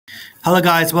Hello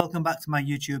guys, welcome back to my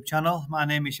YouTube channel. My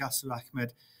name is Yasar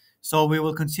Ahmad. So we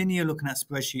will continue looking at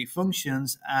spreadsheet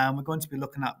functions and we're going to be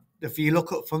looking at the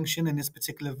Vlookup function in this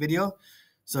particular video.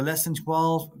 So lesson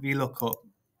 12, Vlookup.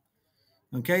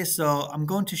 Okay, so I'm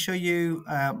going to show you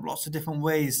lots of different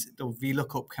ways the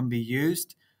Vlookup can be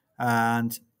used.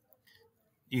 And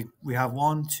we have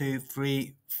 1, 2,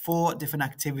 3, 4 different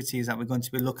activities that we're going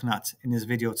to be looking at in this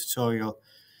video tutorial.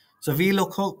 So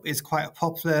Vlookup is quite a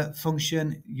popular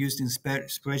function used in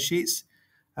spreadsheets.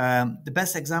 The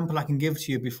best example I can give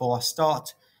to you before I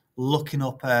start looking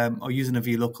up or using a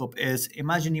Vlookup is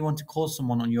imagine you want to call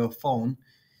someone on your phone.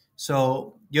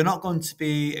 So you're not going to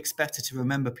be expected to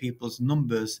remember people's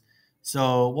numbers.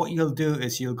 So what you'll do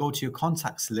is you'll go to your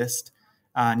contacts list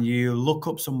and you look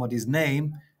up somebody's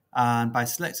name, and by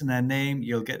selecting their name,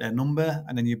 you'll get their number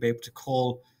and then you'll be able to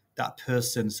call that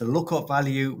person. So lookup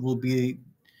value will be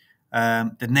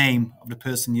the name of the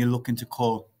person you're looking to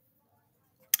call.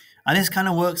 And this kind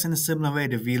of works in a similar way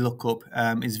to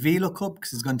VLOOKUP. Is VLOOKUP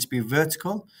because it's going to be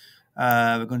vertical.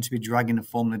 We're going to be dragging the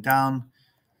formula down.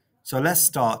 So let's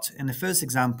start. In the first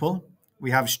example,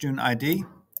 we have student ID.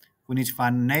 We need to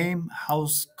find name,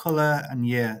 house, color, and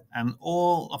year. And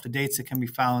all of the data can be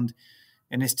found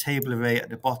in this table array at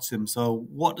the bottom. So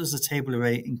what does the table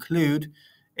array include?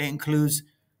 It includes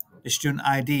the student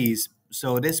IDs.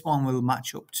 So this one will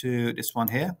match up to this one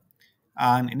here.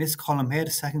 And in this column here,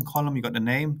 the second column, you got the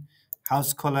name,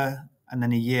 house color, and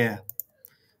then a year.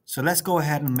 So let's go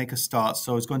ahead and make a start.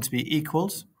 So it's going to be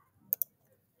equals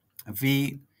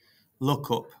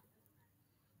Vlookup.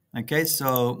 Okay,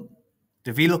 so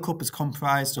the Vlookup is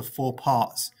comprised of 4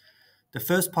 parts. The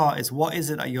first part is what is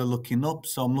it that you're looking up?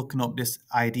 So I'm looking up this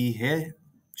ID here,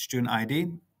 student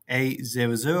ID,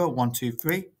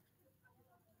 A00123.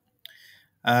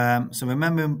 So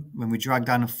remember when we drag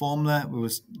down a formula, we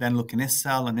was then looking this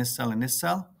cell and this cell and this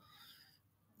cell.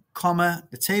 Comma,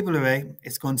 the table array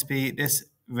is going to be this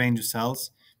range of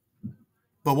cells.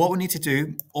 But what we need to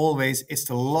do always is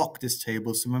to lock this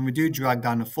table. So when we do drag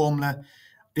down the formula,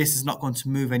 this is not going to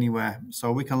move anywhere.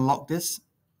 So we can lock this.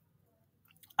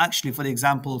 Actually, for the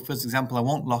example, first example, I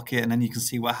won't lock it and then you can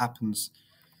see what happens.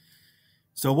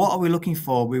 So what are we looking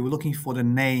for? We were looking for the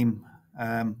name.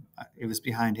 It was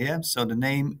behind here. So the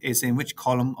name is in which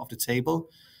column of the table?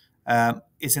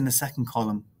 It's in the second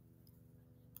column.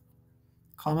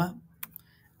 Comma.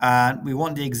 And we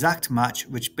want the exact match,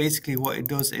 which basically what it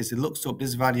does is it looks up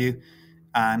this value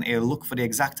and it'll look for the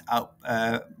exact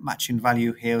matching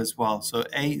value here as well. So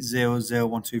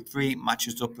A00123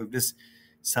 matches up with this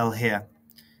cell here.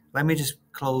 Let me just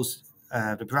close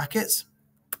the brackets.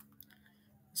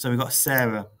 So we've got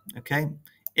Sarah, okay?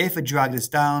 If I drag this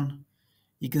down,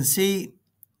 you can see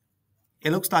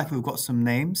it looks like we've got some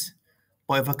names,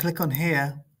 but if I click on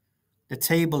here, the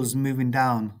table is moving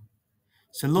down.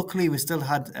 So luckily we still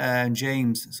had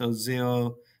James, so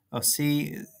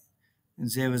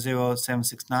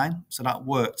C00769, so that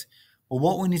worked. But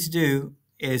what we need to do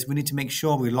is we need to make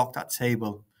sure we lock that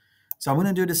table. So I'm going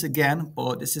to do this again,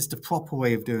 but this is the proper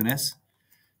way of doing this.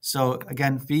 So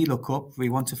again, VLOOKUP, we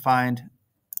want to find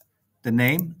the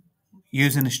name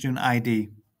using the student ID.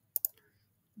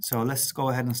 So let's go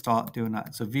ahead and start doing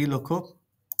that. So VLOOKUP,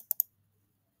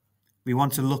 we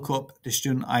want to look up the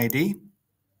student ID,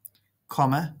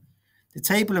 comma, the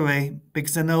table array,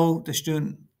 because I know the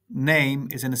student name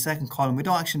is in the second column. We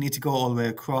don't actually need to go all the way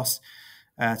across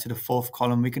to the fourth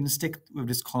column. We can stick with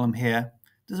this column here.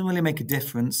 Doesn't really make a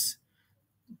difference.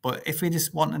 But if we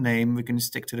just want a name, we can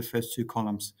stick to the first 2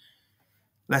 columns.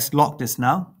 Let's lock this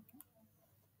now.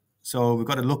 So we've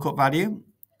got a lookup value.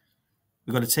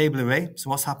 We've got a table array. So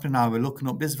what's happening now? We're looking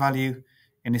up this value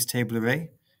in this table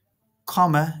array,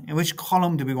 comma, in which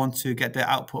column do we want to get the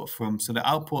output from? So the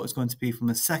output is going to be from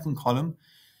the second column.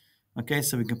 Okay,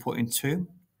 so we can put in 2.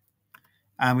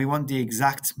 And we want the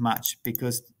exact match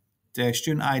because the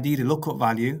student ID, the lookup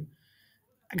value,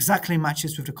 exactly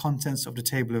matches with the contents of the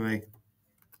table array.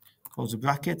 Close the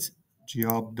bracket,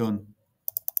 job done.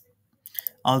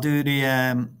 I'll do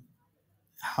the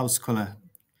house color.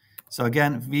 So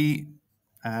again,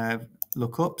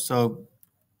 Vlookup. So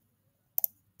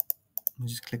let me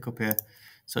just click up here.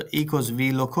 So equals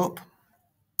Vlookup.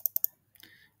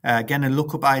 Again, a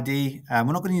lookup ID. We're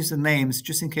not going to use the names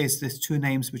just in case there's 2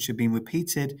 names which have been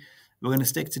repeated. We're going to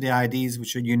stick to the IDs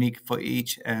which are unique for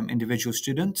each individual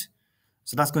student.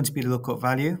 So that's going to be the lookup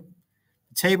value.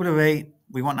 The table array,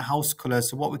 we want a house color.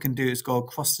 So what we can do is go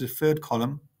across to the third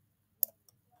column.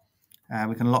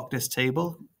 We can lock this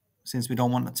table since we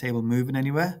don't want the table moving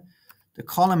anywhere. The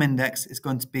column index is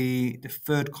going to be the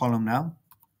third column now.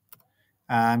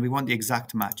 And we want the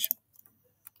exact match.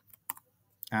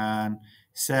 And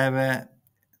Sarah,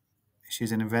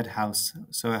 she's in a red house,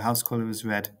 so her house color is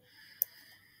red.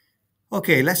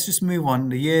 Okay, let's just move on.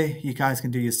 The year you guys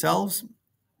can do yourselves.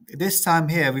 This time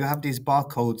here, we have these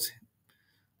barcodes,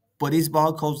 but these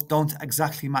barcodes don't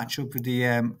exactly match up with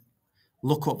the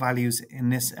lookup values in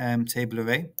this table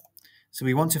array. So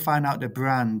we want to find out the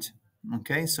brand.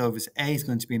 Okay, so if it's A, it's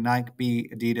going to be Nike, B,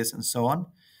 Adidas, and so on.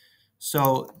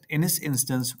 So in this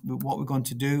instance, what we're going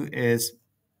to do is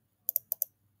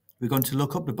we're going to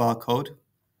look up the barcode,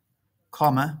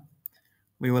 comma,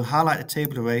 we will highlight the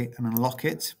table array and unlock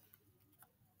it,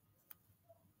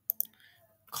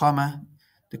 comma,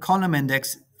 the column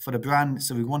index for the brand,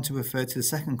 so we want to refer to the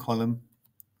second column.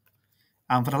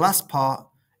 And for the last part,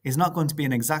 it's not going to be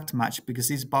an exact match because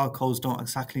these barcodes don't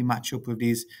exactly match up with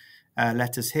these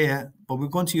letters here, but we're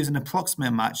going to use an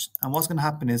approximate match. And what's going to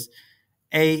happen is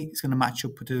A is going to match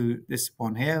up to this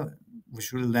one here,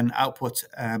 which will then output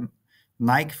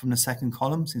Nike from the second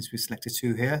column, since we selected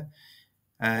 2 here.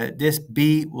 This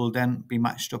B will then be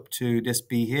matched up to this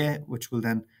B here, which will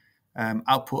then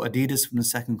output Adidas from the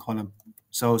second column.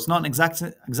 So it's not an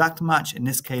exact match. In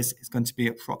this case, it's going to be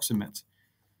approximate.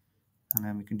 And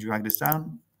then we can drag this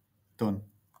down. Done.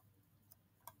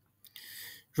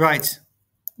 Right.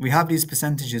 We have these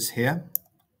percentages here,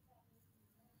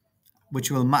 which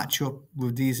will match up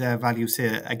with these values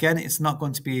here. Again, it's not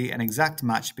going to be an exact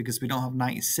match because we don't have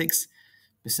 96%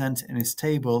 in this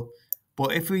table.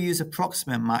 But if we use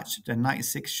approximate match, then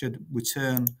 96 should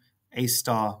return a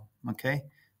star. Okay.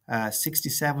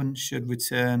 67 should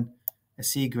return a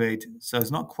C grade. So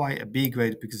it's not quite a B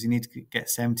grade because you need to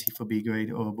get 70 for B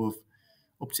grade or above,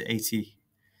 up to 80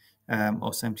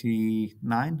 or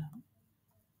 79.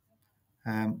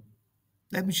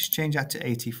 Let me just change that to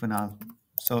 80 for now.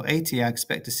 So 80, I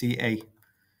expect to see A.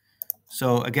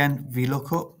 So again,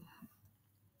 Vlookup.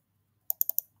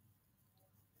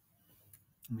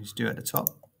 Let me just do it at the top.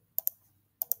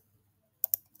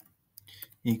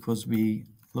 Equals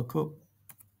Vlookup.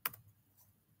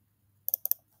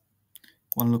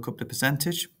 Want to look up the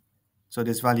percentage. So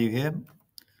this value here.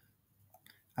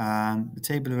 And the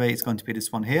table array is going to be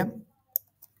this one here.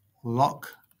 Lock,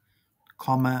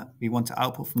 comma, we want to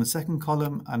output from the second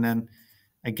column, and then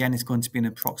again it's going to be an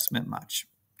approximate match.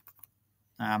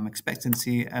 I'm expecting to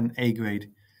see an A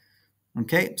grade.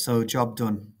 Okay, so job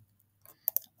done.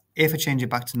 If I change it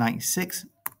back to 96,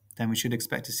 then we should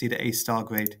expect to see the A star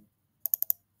grade.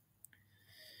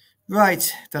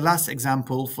 Right, the last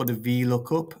example for the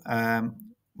VLOOKUP,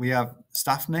 we have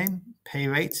staff name, pay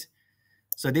rate.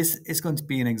 So this is going to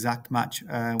be an exact match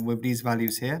with these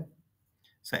values here.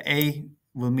 So A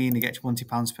will mean you get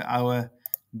 £20 per hour,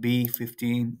 B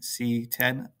 15, C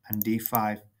 10, and D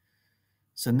 5.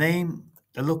 So name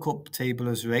the lookup table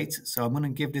as rate. So I'm going to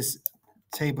give this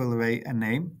table array a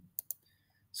name.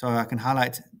 So I can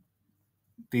highlight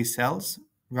these cells,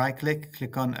 right click,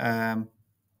 click on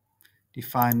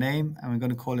define name, and we're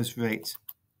going to call this rate.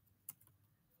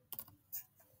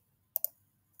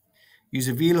 Use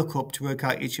a VLOOKUP to work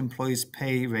out each employee's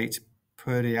pay rate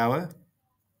per the hour.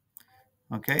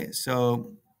 Okay,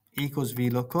 so equals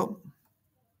VLOOKUP.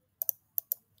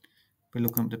 We're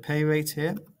looking up the pay rate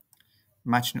here,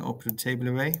 matching it up with the table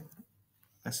array.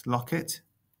 Let's lock it.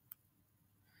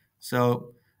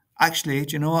 So actually,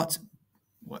 do you know what?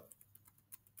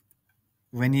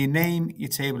 When you name your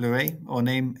table array or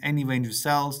name any range of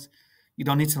cells, you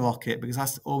don't need to lock it because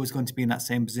that's always going to be in that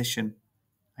same position.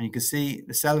 And you can see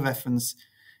the cell reference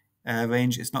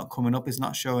range is not coming up. It's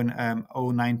not showing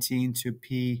O19 to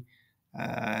P22.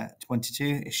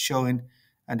 It's showing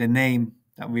the name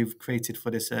that we've created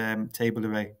for this table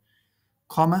array.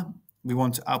 Comma, we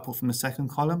want to output from the second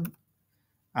column,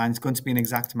 and it's going to be an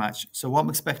exact match. So what I'm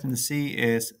expecting to see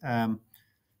is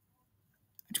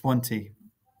 20.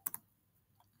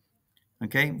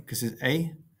 Okay, because it's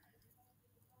A.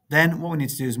 Then what we need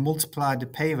to do is multiply the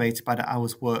pay rate by the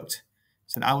hours worked.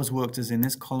 So the hours worked is in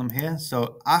this column here.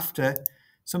 So after,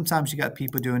 sometimes you get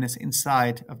people doing this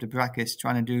inside of the brackets,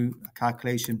 trying to do a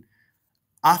calculation.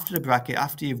 After the bracket,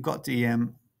 after you've got the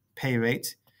pay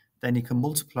rate, then you can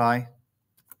multiply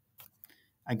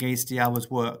against the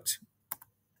hours worked.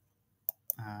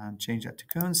 And change that to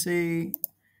currency.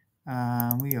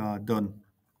 And we are done.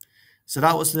 So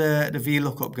that was the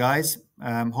VLOOKUP, guys.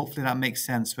 Hopefully that makes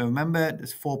sense. But remember,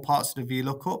 there's 4 parts of the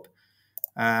VLOOKUP.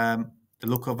 The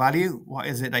lookup value, what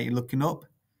is it that you're looking up?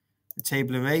 The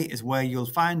table array is where you'll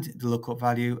find the lookup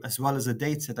value as well as the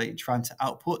data that you're trying to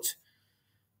output.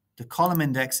 The column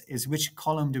index is which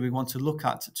column do we want to look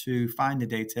at to find the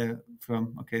data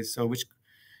from. Okay, so which,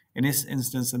 in this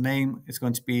instance, the name is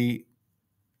going to be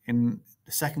in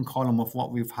the second column of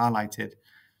what we've highlighted.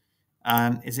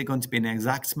 And is it going to be an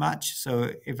exact match?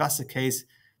 So if that's the case,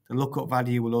 the lookup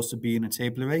value will also be in a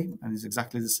table array and is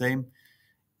exactly the same.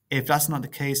 If that's not the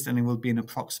case, then it will be an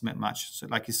approximate match. So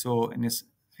like you saw in this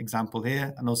example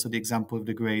here, and also the example of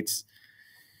the grades.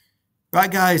 Right,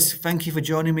 guys, thank you for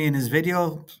joining me in this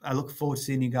video. I look forward to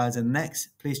seeing you guys in the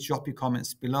next. Please drop your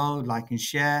comments below, like and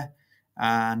share,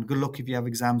 and good luck if you have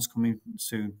exams coming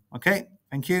soon. Okay,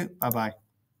 thank you. Bye-bye.